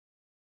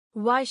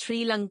Why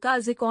Sri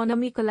Lanka's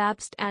economy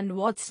collapsed and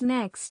what's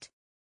next?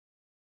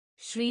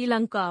 Sri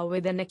Lanka,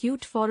 with an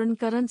acute foreign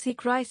currency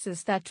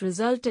crisis that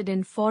resulted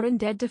in foreign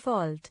debt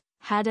default,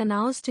 had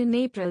announced in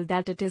April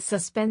that it is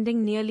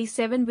suspending nearly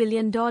 $7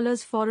 billion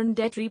foreign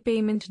debt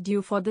repayment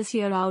due for this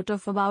year out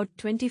of about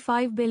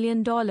 $25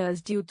 billion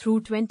due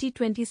through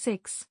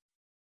 2026.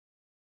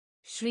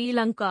 Sri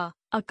Lanka,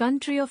 a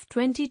country of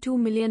 22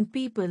 million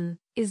people,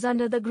 is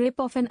under the grip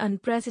of an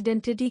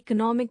unprecedented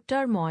economic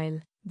turmoil,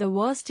 the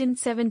worst in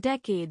 7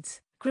 decades,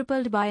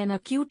 crippled by an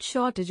acute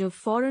shortage of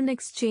foreign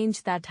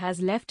exchange that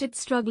has left it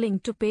struggling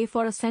to pay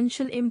for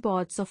essential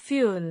imports of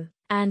fuel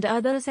and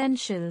other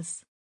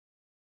essentials.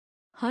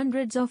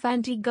 Hundreds of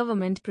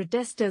anti-government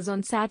protesters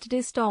on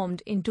Saturday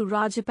stormed into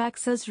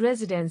Rajapaksa's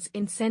residence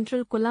in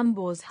central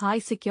Colombo's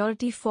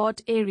high-security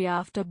fort area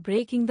after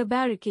breaking the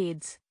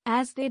barricades,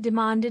 as they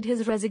demanded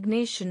his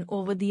resignation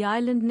over the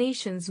island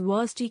nation's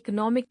worst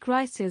economic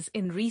crisis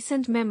in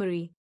recent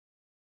memory.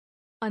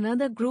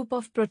 Another group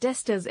of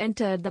protesters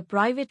entered the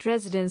private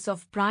residence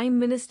of Prime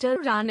Minister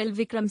Ranil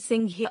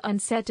Wickremesinghe and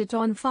set it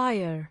on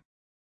fire.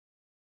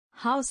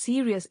 How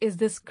serious is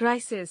this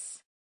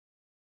crisis?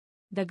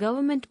 The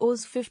government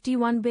owes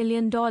 $51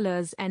 billion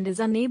and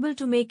is unable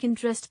to make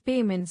interest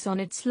payments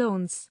on its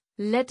loans,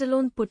 let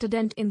alone put a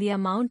dent in the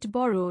amount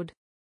borrowed.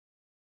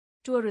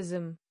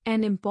 Tourism,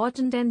 an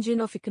important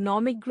engine of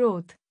economic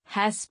growth,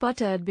 has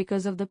sputtered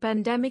because of the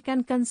pandemic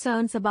and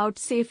concerns about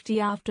safety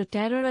after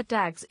terror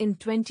attacks in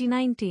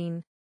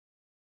 2019.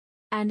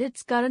 And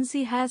its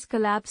currency has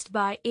collapsed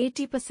by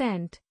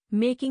 80%,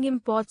 making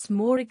imports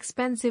more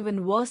expensive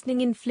and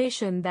worsening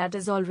inflation that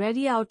is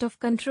already out of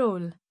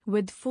control,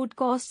 with food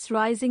costs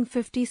rising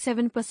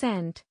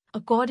 57%,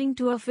 according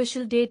to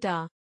official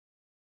data.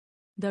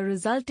 The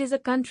result is a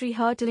country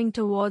hurtling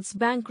towards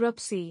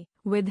bankruptcy,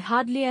 with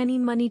hardly any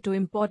money to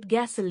import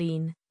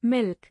gasoline,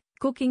 milk,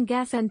 cooking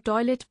gas and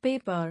toilet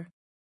paper.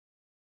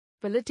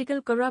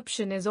 Political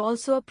corruption is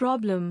also a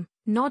problem.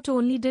 Not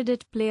only did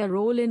it play a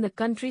role in the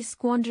country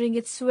squandering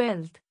its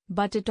wealth,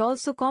 but it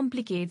also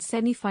complicates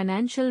any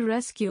financial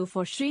rescue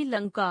for Sri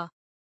Lanka.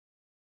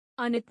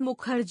 Anit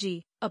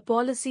Mukherjee, a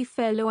policy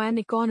fellow and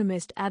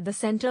economist at the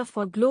Center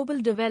for Global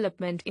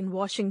Development in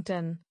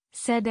Washington,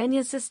 said any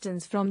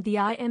assistance from the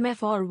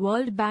IMF or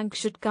World Bank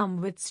should come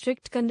with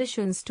strict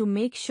conditions to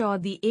make sure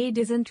the aid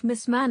isn't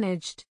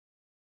mismanaged.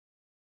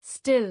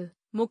 Still,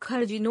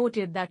 Mukherjee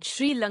noted that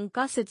Sri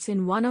Lanka sits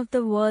in one of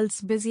the world's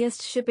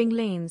busiest shipping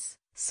lanes,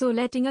 so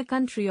letting a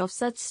country of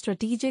such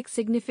strategic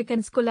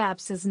significance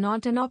collapse is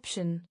not an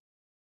option.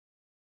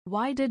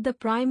 Why did the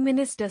Prime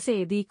Minister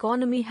say the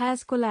economy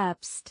has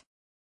collapsed?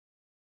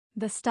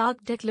 The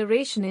stark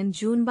declaration in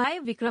June by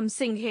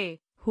Wickremesinghe,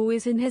 who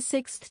is in his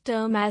 6th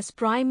term as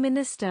Prime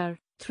Minister,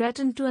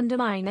 threatened to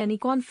undermine any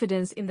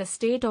confidence in the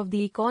state of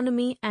the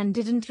economy and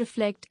didn't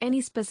reflect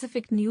any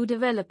specific new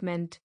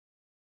development.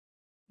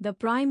 The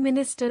Prime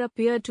Minister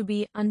appeared to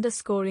be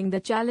underscoring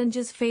the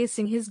challenges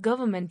facing his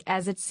government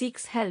as it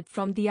seeks help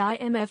from the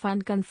IMF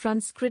and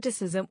confronts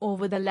criticism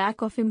over the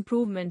lack of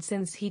improvement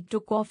since he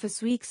took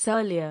office weeks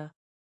earlier.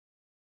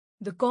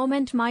 The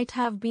comment might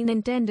have been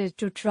intended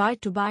to try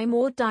to buy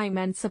more time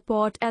and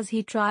support as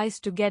he tries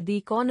to get the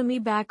economy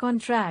back on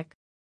track.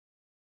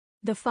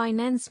 The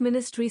Finance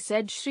Ministry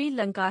said Sri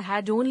Lanka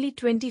had only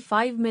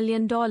 $25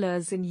 million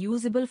in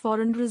usable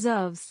foreign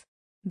reserves.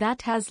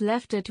 That has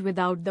left it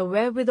without the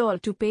wherewithal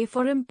to pay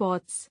for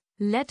imports,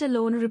 let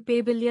alone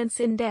repay billions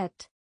in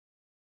debt.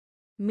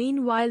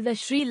 Meanwhile, the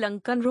Sri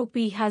Lankan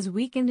rupee has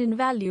weakened in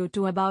value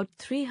to about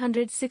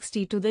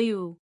 360 to the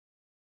U.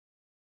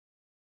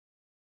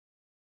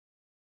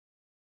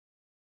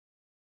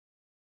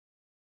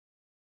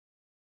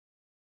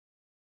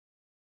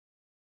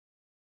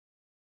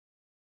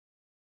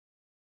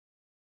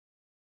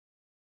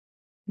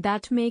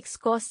 That makes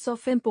costs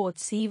of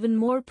imports even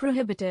more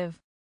prohibitive.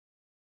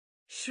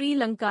 Sri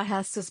Lanka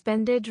has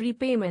suspended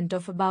repayment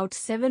of about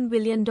 $7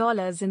 billion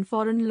in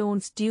foreign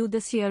loans due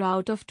this year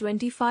out of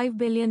 $25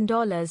 billion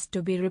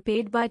to be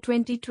repaid by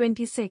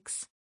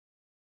 2026.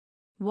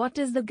 What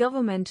is the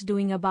government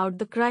doing about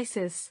the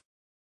crisis?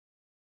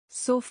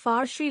 So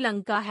far, Sri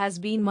Lanka has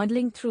been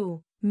muddling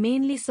through,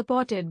 mainly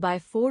supported by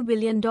 $4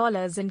 billion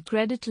in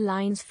credit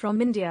lines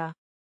from India.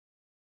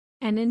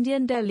 An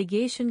Indian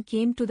delegation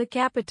came to the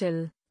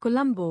capital,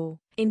 Colombo,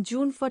 in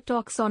June for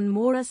talks on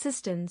more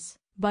assistance.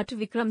 But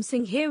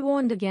Wickremesinghe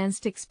warned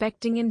against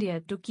expecting India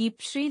to keep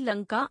Sri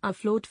Lanka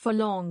afloat for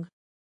long.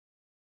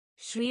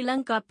 Sri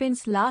Lanka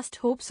pins last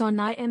hopes on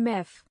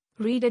IMF,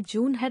 read a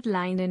June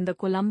headline in the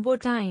Colombo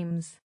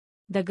Times.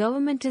 The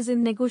government is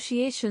in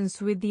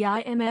negotiations with the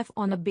IMF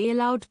on a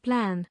bailout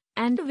plan,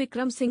 and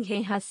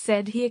Wickremesinghe has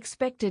said he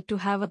expected to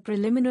have a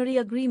preliminary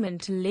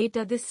agreement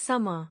later this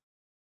summer.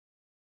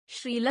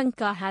 Sri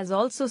Lanka has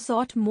also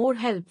sought more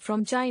help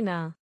from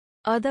China.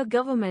 Other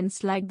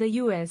governments like the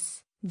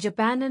US,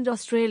 Japan and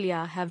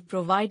Australia have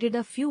provided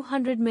a few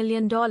 $100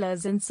 million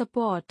in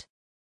support.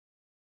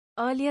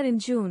 Earlier in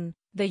June,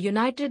 the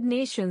United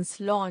Nations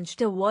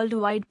launched a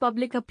worldwide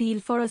public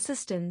appeal for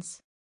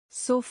assistance.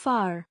 So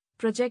far,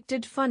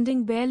 projected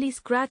funding barely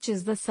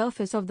scratches the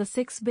surface of the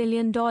 $6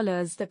 billion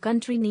the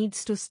country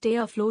needs to stay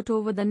afloat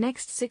over the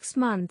next 6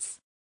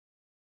 months.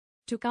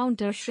 To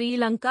counter Sri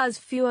Lanka's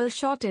fuel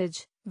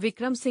shortage,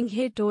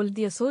 Wickremesinghe told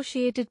the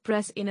Associated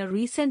Press in a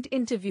recent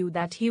interview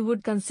that he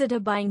would consider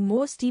buying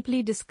more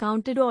steeply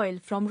discounted oil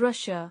from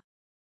Russia.